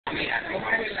me happy.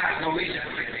 There's no reason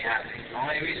for me to be happy. The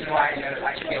only reason why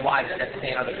I should be alive is to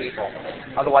entertain other people.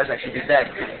 Otherwise, I should be dead.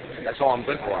 That's all I'm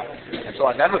good for. That's all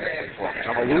I've ever been good for.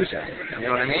 I'm a loser. You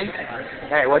know what I mean?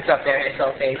 Hey, what's up there,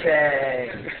 SLK?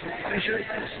 Hey.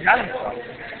 You know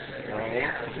what I mean?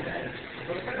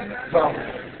 Well,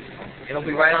 it'll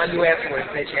be right on you afterwards,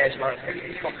 bitch ass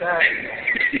motherfucker. Fuck that.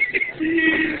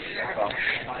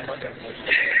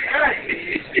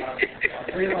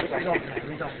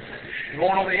 You're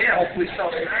going over here, hopefully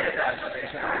sell some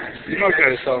advertising. You're not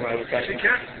going to sell an advertising.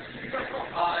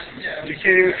 You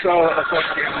can't even sell a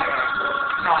fucking...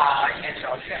 No, I can't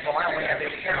sell shit, but I only have 8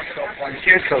 accounts so far. You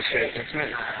can't sell shit, that's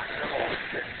it.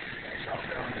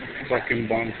 Fucking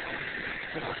bum.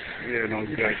 Yeah, no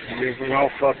good. You're no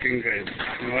fucking good.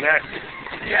 You know that?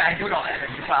 Yeah, I do know that.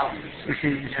 That's the problem. You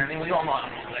know what I mean? We all know it.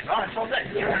 Like, oh, it's all good.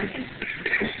 You know what I mean?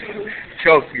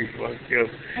 Choke you, fuck you.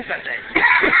 What's that thing?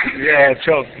 Yeah,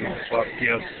 choke you, fuck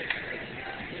you.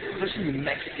 Listen, you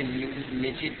Mexican mutant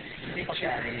midget. Get the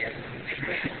out of here.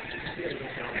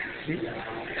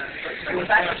 Go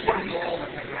back to Puerto Rico.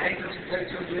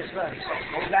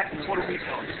 Go back to Puerto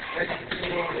Rico.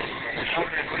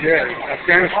 Yeah,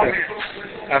 Afghanistan.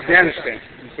 Afghanistan.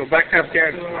 Go back to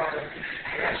Afghanistan.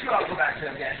 Yeah, sure, I'll go back to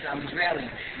Afghanistan. I'm Israeli.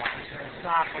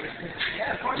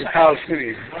 You're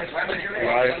Palestinian.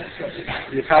 Right?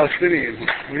 You're Palestinian.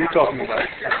 What are you talking about?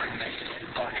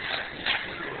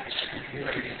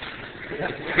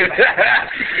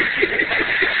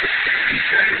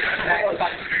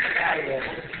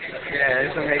 Yeah,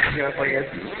 this will make you look like a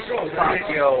fuck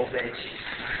you, bitch.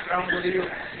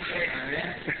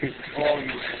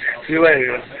 See you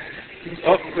later.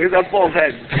 Oh, look at that bald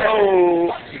head.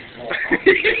 Oh.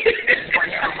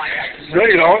 No,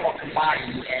 you don't.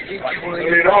 No,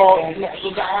 you don't.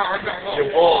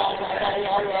 You're bald.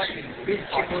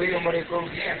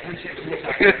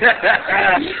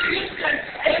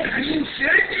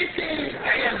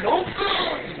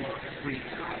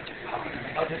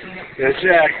 Yeah,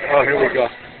 Jack. Oh, here we go.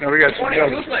 Now we got some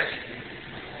jokes.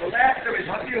 Well, after his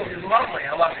field is lovely.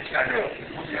 I love this guy. You know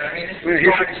what I mean?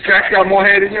 Jack's got more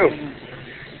hair than you.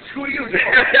 Screw you,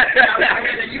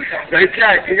 Hey,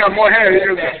 Jack, you got more hair than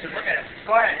you. Look at him.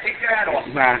 Go ahead, take your hat off.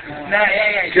 Nah.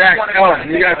 Yeah. Jack, tell him.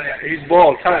 He's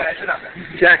bald. Tell him.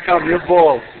 Jack, tell him you're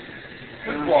bald.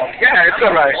 Yeah, it's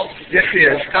all right. Yes, he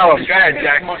is. Tell him. Go ahead,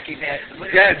 Jack.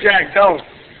 Yeah, Jack, tell him.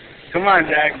 Come on,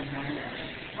 Jack.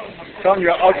 Tell him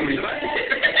you're ugly.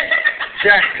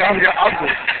 Jack, tell him you're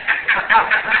ugly.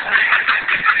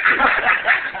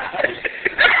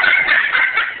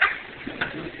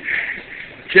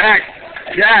 Jack,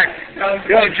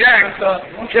 yo, Jack,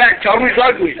 tell him he's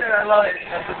ugly. I love it.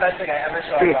 That's the best thing I ever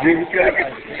saw. Dude,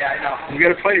 Yeah, I know. You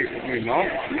gotta play it with me, no?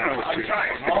 I'm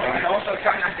trying. I'm also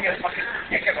trying not to get a fucking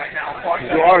ticket right now.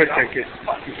 You are a ticket.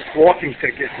 Walking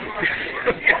ticket.